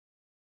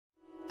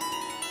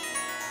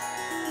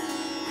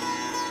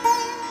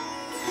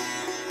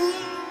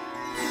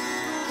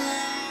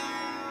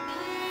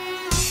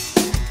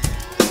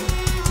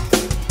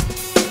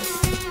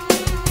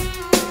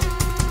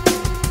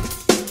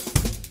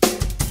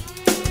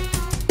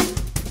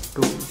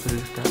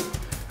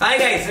Hi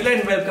guys, hello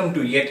and welcome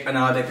to yet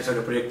another episode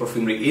of Project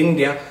Perfumery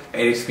India.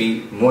 It's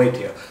me, Mohit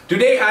here.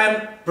 Today I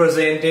am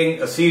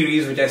presenting a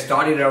series which I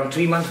started around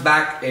 3 months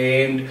back,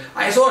 and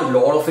I saw a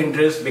lot of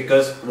interest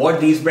because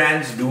what these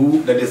brands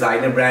do, the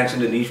designer brands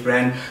and the niche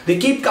brand, they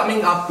keep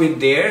coming up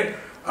with their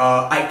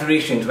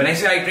iterations. When I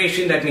say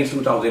iteration, that means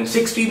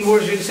 2016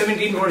 version,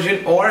 17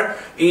 version, or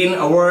in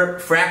our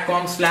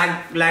Fracom slang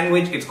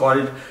language, it's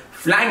called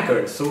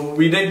flankers. So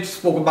we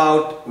spoke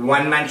about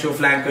one-man show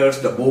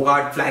flankers, the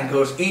Bogart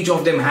flankers. Each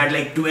of them had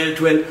like 12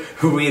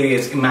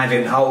 variants.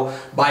 Imagine how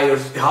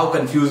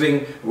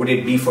confusing would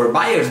it be for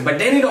buyers. But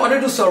then in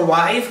order to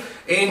survive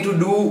and to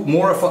do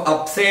more of an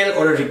upsell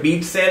or a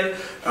repeat sell,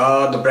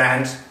 the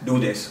brands do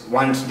this.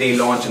 Once they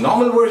launch a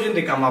normal version,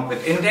 they come up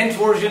with intense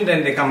version,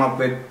 then they come up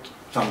with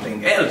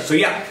something else. So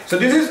yeah, so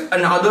this is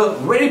another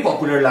very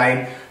popular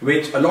line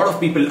which a lot of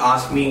people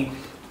ask me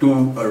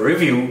to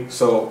review.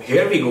 So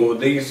here we go.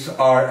 These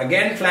are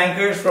again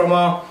flankers from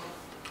a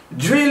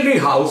jewelry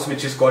house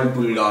which is called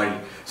Bvlgari.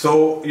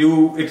 So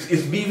it's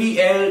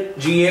Bvlgari,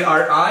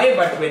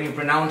 but when you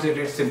pronounce it,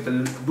 it's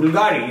simple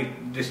Bvlgari.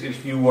 This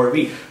is U or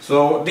V.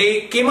 So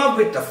they came up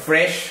with a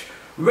fresh,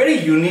 very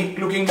unique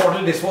looking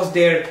bottle. This was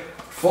their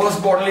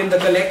first bottle in the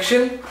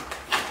collection.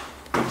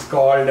 It's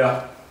called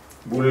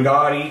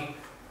Bvlgari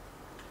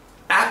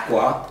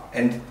Aqva,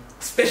 and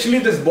especially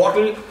this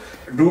bottle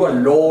drew a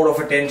lot of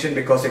attention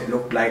because it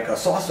looked like a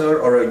saucer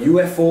or a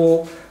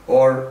UFO,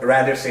 or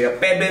rather say a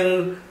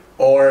pebble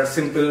or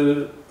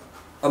simple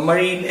a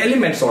marine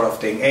element sort of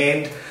thing.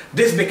 And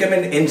this became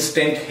an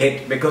instant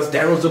hit because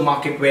there was a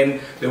market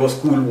when there was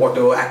cool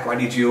water, Aqva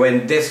di Gio,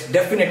 and this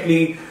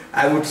definitely,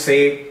 I would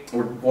say,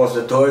 was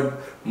the third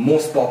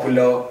most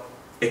popular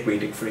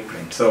aquatic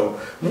fragrance. So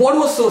what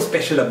was so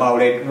special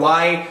about it?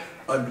 Why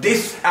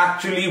this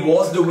actually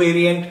was the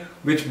variant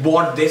which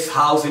brought this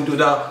house into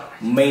the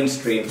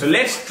mainstream. So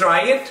let's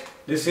try it.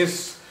 This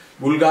is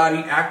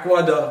Bvlgari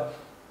Aqva,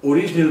 the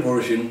original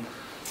version,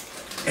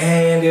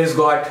 and it's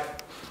got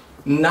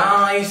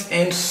nice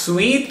and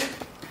sweet,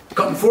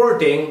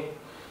 comforting,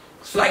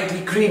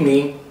 slightly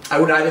creamy. I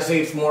would rather say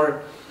it's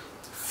more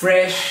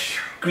fresh,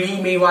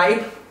 creamy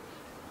vibe.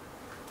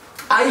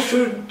 I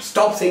should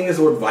stop saying this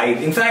word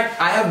vibe. In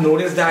fact, I have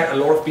noticed that a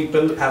lot of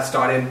people have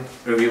started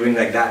reviewing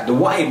like that. The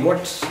vibe,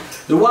 what's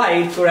the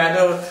vibe? So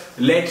rather,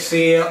 let's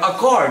say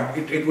accord.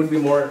 It would be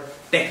more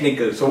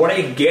technical. So what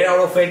I get out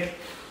of it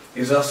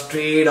is a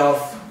straight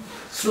off,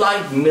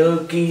 slight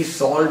milky,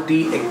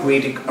 salty,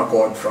 aquatic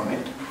accord from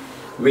it,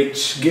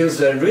 which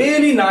gives a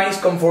really nice,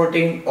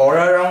 comforting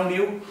aura around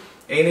you.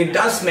 And it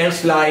does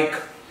smells like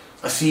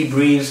a sea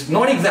breeze.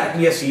 Not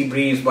exactly a sea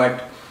breeze,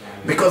 but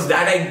because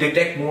that I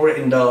detect more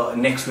in the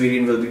next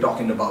variant we'll be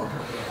talking about.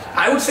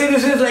 I would say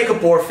this is like a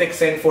perfect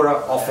scent for an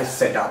office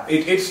setup.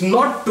 It's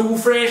not too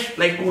fresh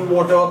like cool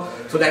water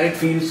so that it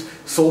feels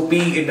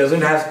soapy. It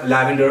doesn't have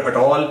lavender at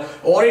all.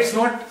 Or it's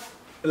not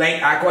like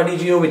Aqva di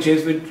Gio, which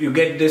is, you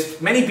get this,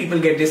 many people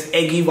get this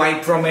eggy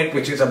vibe from it,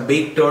 which is a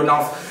big turn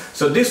off.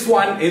 So this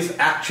one is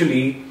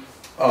actually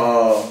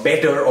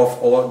better of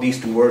all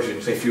these two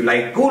versions. If you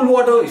like cool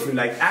water, if you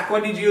like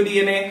Aqva di Gio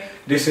DNA,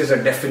 this is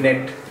a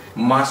definite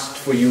must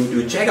for you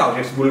to check out.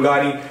 It's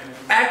Bvlgari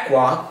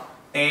Aqva,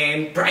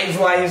 and price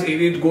wise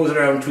it goes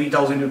around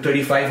 3,000 to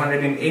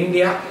 3,500 in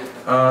India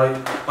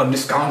on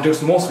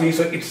discounters mostly,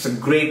 so it's a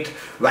great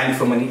value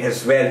for money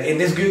as well. And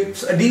this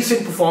gives a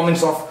decent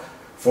performance of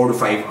 4 to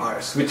 5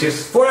 hours, which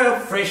is for a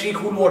freshly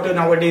cool water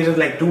nowadays is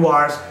like 2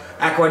 hours.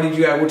 Aqva di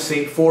Gio I would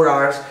say 4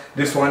 hours.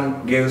 This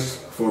one gives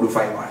 4 to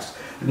 5 hours.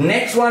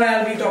 Next one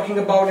I'll be talking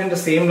about in the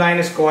same line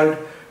is called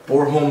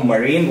Pour Homme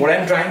Marine. What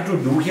I'm trying to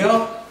do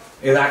here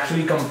is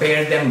actually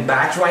compare them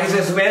batch wise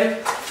as well.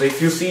 So if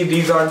you see,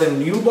 these are the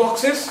new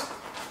boxes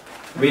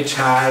which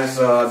has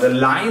the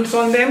lines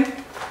on them.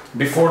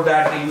 Before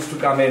that they used to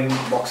come in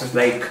boxes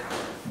like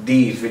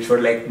these which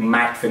were like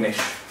matte finish.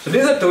 So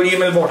this is a 30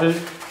 ml bottle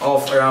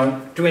of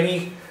around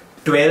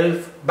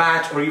 2012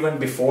 batch or even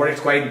before. It's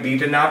quite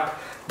beaten up,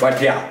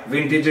 but yeah,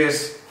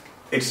 vintages,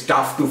 it's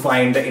tough to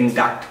find the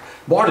intact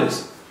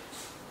bottles.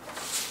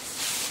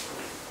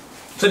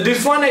 So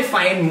this one I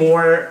find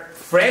more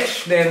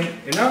fresh, then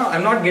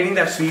I'm not getting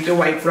that sweeter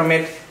vibe from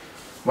it,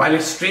 while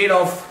it's straight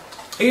off.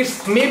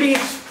 Maybe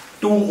it's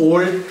too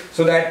old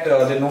so that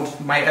the notes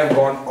might have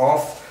gone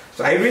off.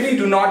 So I really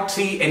do not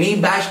see any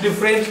batch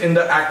difference in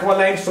the Aqva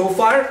line so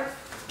far.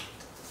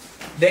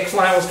 Next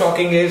one I was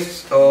talking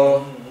is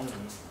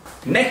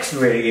next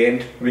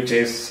variant, which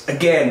is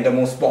again the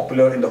most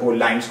popular in the whole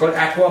line. It's called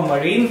Aqva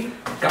Marine.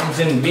 It comes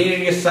in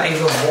various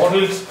sizes of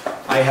bottles.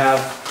 I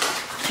have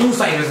 2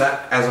 sizes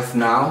as of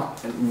now,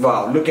 and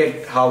wow, look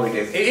at how it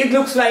is. It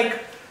looks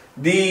like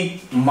the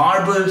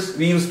marbles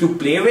we used to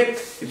play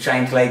with. It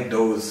shines like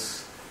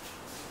those,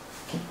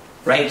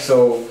 right?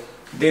 So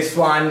this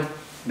one,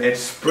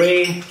 let's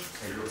spray,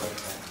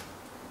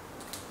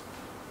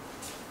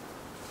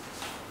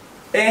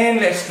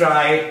 and let's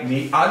try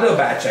the other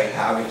batch I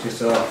have, which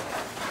is a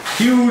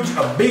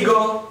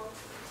bigger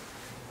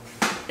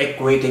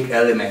aquatic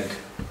element.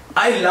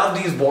 I love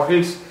these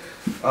bottles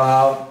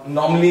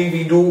Normally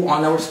we do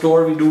on our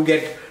store, we do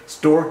get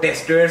store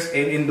testers,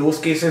 and in those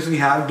cases we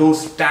have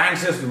those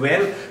stands as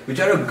well, which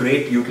are a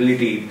great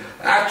utility.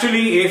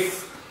 Actually,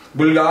 if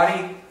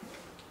Bvlgari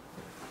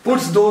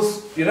puts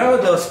those,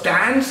 the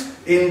stands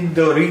in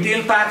the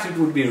retail packs, it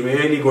would be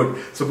really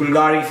good. So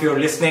Bvlgari, if you're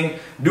listening,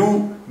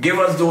 do give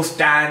us those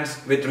stands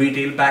with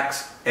retail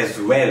packs as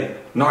well,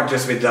 not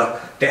just with the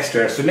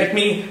testers. So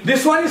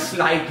this one is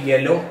slight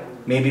yellow,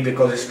 maybe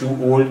because it's too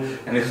old,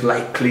 and it's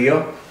light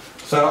clear.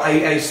 So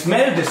I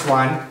smelled this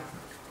one,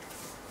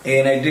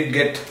 and I did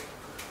get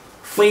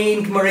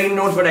faint marine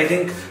notes, but I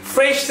think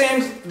fresh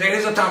scents, there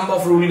is a thumb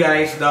of rule,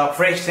 guys. The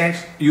fresh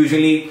scents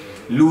usually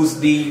lose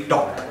the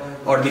top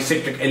or the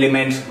citric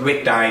elements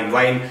with time,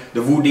 while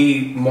the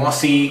woody,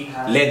 mossy,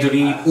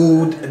 leathery,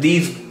 oud,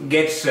 these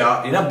gets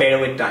better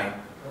with time.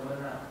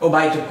 Oh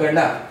bhai, chup kar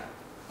la,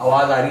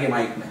 आवाज आ रही है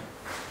mic में.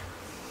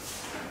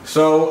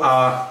 So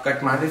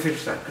cut मार दे, फिर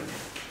start कर दे.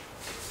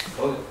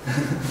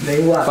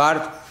 नहीं हुआ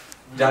पार्थ,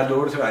 जा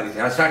जोर से आ रही थी.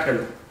 हाँ स्टार्ट कर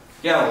लो.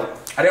 क्या हो?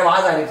 अरे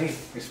आवाज आ रही थी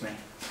इसमें.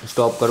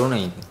 स्टॉप करो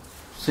नहीं.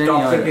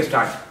 स्टॉप करके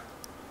start.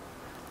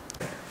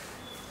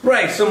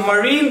 Right, so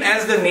marine,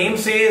 as the name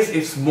says,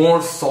 it's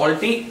more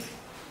salty,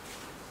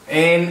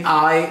 and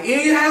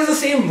it has the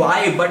same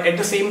vibe, but at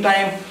the same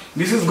time,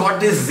 this has got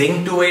this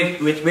zing to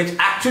it, which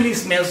actually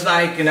smells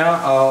like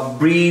a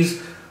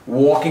breeze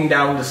walking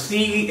down the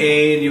sea,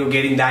 and you're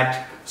getting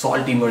that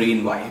salty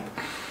marine vibe.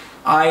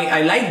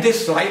 I like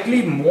this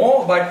slightly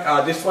more,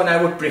 but this one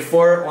I would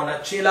prefer on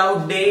a chill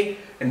out day,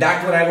 and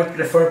that one I would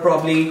prefer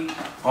probably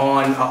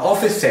on an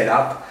office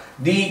setup.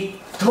 The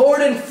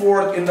third and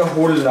fourth in the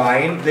whole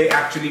line, they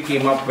actually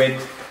came up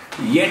with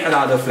yet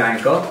another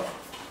flanker.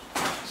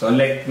 So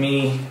let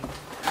me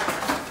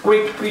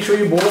quickly show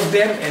you both of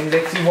them, and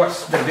let's see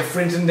what's the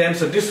difference in them.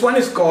 So this one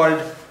is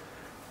called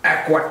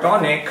Aqva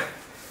Toniq,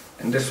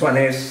 and this one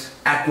is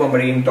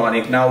Aquamarine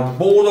Tonic. Now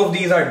both of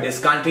these are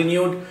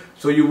discontinued,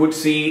 so you would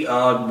see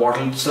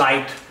bottle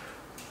slight,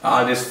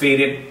 this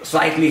faded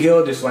slightly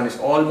here. This one is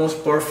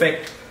almost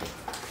perfect,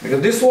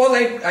 because this was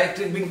I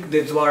think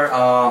these were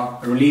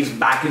released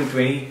back in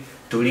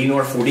 2013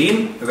 or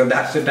 14, because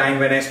that's the time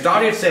when I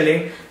started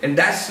selling, and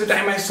that's the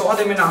time I saw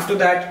them, and after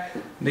that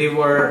they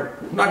were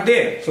not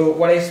there. So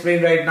what I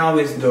sprayed right now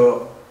is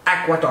the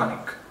Aqva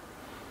Tonic.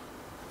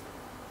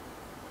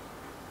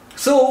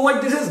 So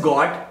what this has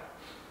got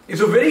is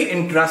a very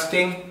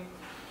interesting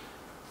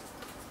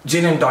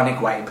gin and tonic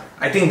vibe.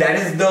 I think that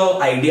is the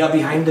idea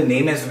behind the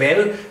name as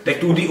well,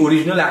 that to the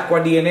original Aqua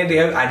DNA they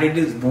have added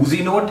this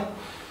boozy note,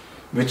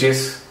 which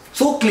is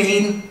so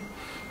clean,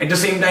 at the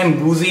same time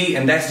boozy,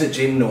 and that's the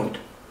gin note.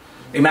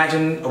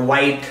 Imagine a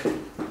white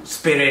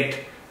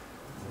spirit,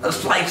 a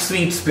slight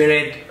sweet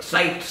spirit,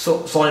 slight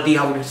salty.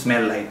 How would it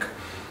smell like?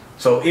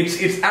 So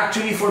it's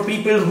actually for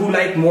people who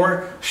like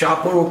more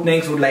sharper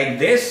openings, who like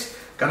this.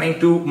 Coming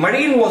to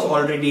marine was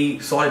already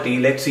salty.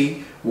 Let's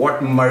see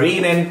what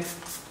marine and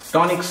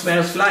tonic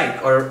smells like.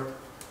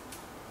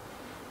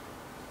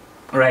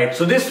 Right,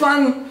 so this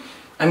one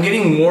I'm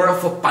getting more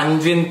of a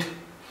pungent,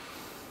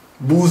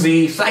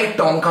 boozy, slight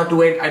tonka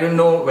to it. I don't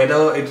know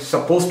whether it's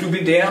supposed to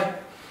be there,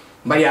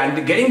 but yeah,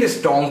 I'm getting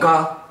this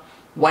tonka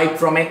vibe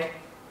from it.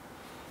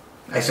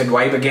 I said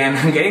vibe again.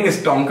 I'm getting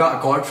this tonka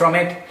accord from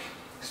it.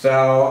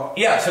 So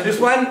yeah, so this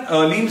one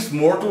leans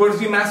more towards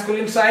the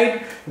masculine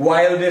side,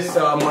 while this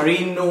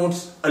marine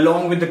notes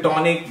along with the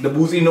tonic, the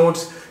boozy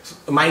notes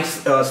might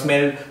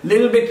smell a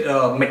little bit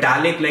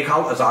metallic, like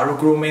how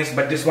Azarochrome is,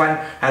 but this one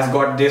has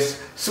got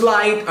this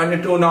slight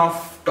undertone of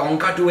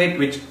tonka to it,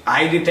 which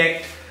I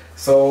detect.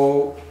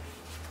 So,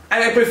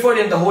 and I preferred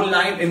in the whole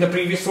line. In the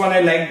previous one I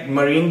liked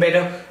marine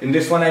better, in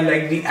this one I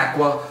like the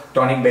Aqua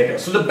Tonic better.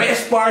 So the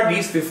best part,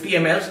 these 50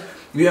 mls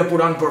we have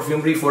put on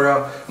Perfumery for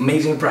an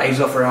amazing price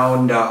of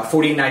around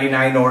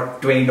 $14.99 or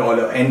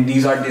 $20, and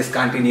these are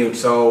discontinued.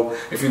 So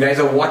if you guys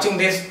are watching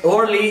this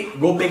early,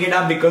 go pick it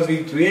up, because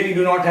we really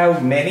do not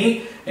have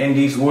many, and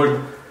these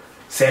would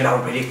sell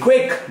out very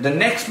quick. The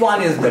next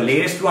one is the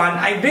latest one.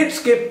 I did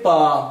skip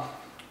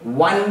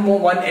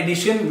one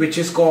edition, which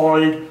is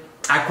called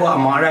Aqua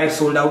Amara. It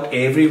sold out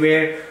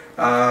everywhere.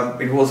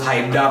 It was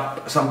hyped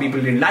up. Some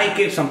people didn't like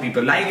it, some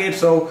people like it.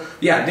 So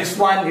yeah, this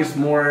one is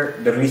more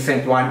the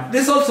recent one.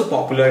 This is also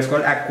popular. It's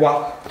called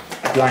Aqua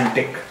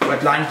Atlantique. So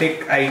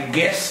Atlantique, I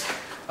guess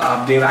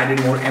they've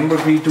added more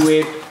ambergris to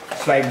it,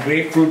 slight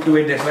grapefruit to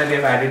it. That's why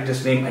they've added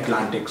this name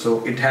Atlantique.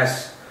 So it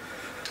has,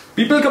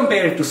 people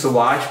compare it to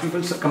Sauvage,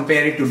 people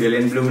compare it to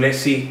Dylan Blue. Let's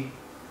see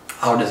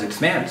how does it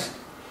smells.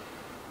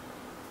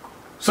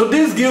 So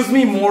this gives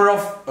me more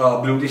of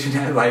Blue de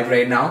Chanel vibe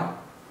right now.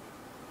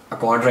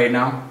 Accord right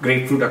now,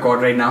 grapefruit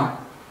accord right now,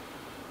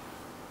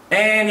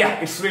 and yeah,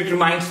 it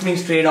reminds me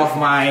straight of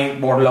my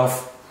bottle of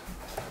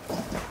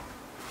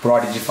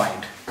Prodigy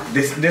Find.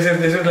 This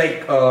is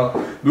like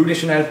Blue de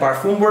Chanel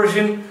parfum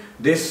version.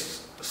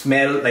 This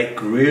smell like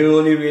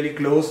really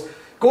close.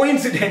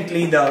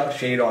 Coincidentally, the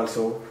shade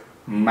also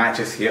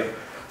matches here.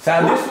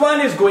 So this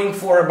one is going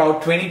for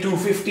about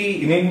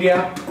 $22.50 in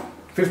India,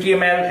 50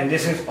 ml, and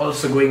this is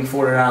also going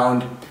for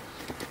around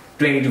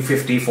 20 to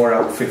 50 for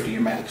a 50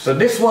 ml. So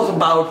this was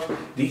about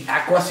the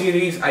Aqva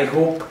series. I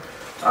hope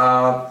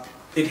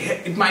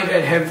it might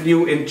have helped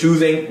you in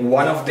choosing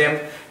one of them.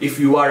 If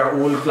you are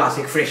an old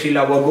classic freshie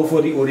lover, go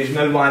for the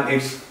original one.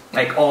 It's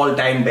like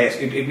all-time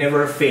best. It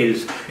never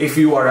fails. If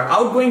you are an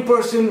outgoing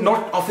person,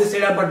 not office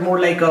setup but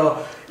more like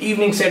a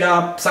evening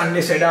setup,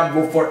 Sunday setup,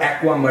 go for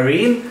Aqva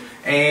Marine.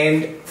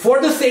 And for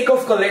the sake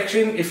of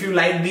collection, if you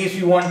like these,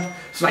 you want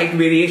slight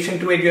variation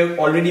to it, you've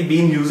already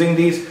been using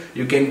these,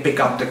 you can pick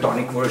up the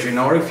Toniq version.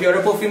 Or if you're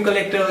a perfume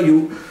collector,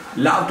 you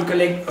love to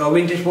collect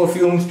vintage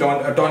perfumes,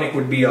 Toniq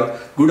would be a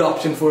good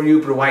option for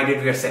you,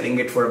 provided we are selling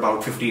it for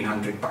about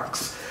 1500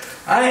 bucks.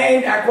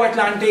 And Aqva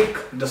Atlantique,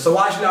 the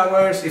Sauvage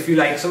lovers, if you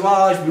like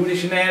Sauvage, Bleu de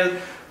Chanel,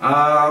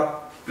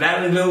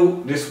 Lavender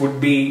Blue, this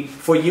would be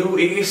for you.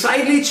 It is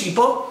slightly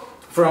cheaper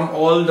from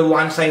all the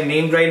ones I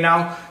named right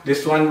now.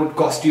 This one would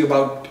cost you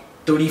about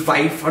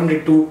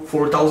 3500 to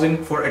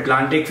 4000 for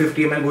Atlantique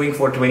 50 ml, going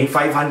for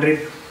 2500.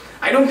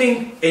 I don't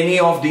think any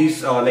of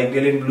these like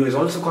Dylan Blue is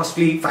also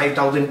costly,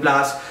 5000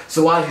 plus,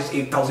 Sauvage is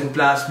 8000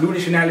 plus, Bleu de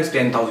Chanel is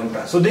 10,000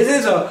 plus. So this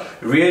is a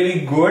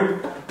really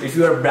good, if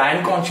you are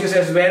brand conscious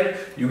as well,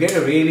 you get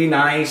a really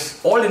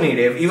nice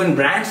alternative. Even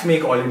brands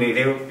make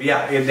alternative.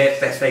 Yeah,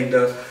 that's like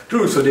the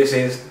truth. So this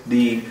is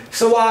the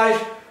Sauvage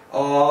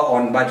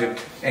on budget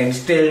and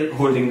still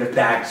holding the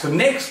tag. So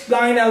next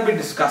line I'll be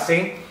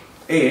discussing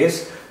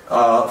is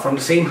from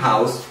the same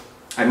house,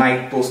 I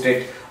might post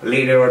it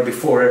later or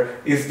before,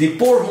 is the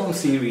Pour Homme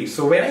series.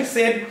 So when I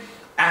said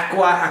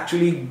Aqva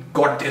actually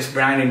got this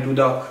brand into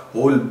the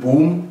whole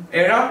boom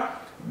era,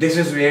 this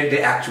is where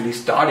they actually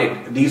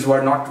started. These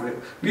were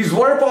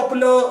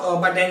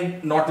popular, but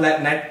then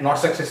not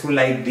successful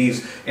like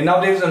these. And now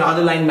there's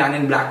another line, Man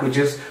in Black, which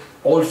is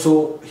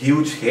also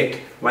huge hit,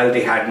 while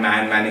they had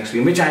Man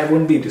Extreme, which I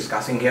won't be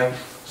discussing here.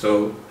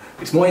 So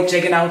it's more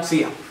check it out.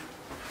 See ya.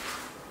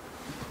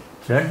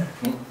 Sure.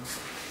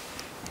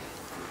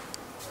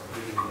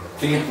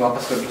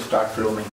 वापस कर दो, start flowing.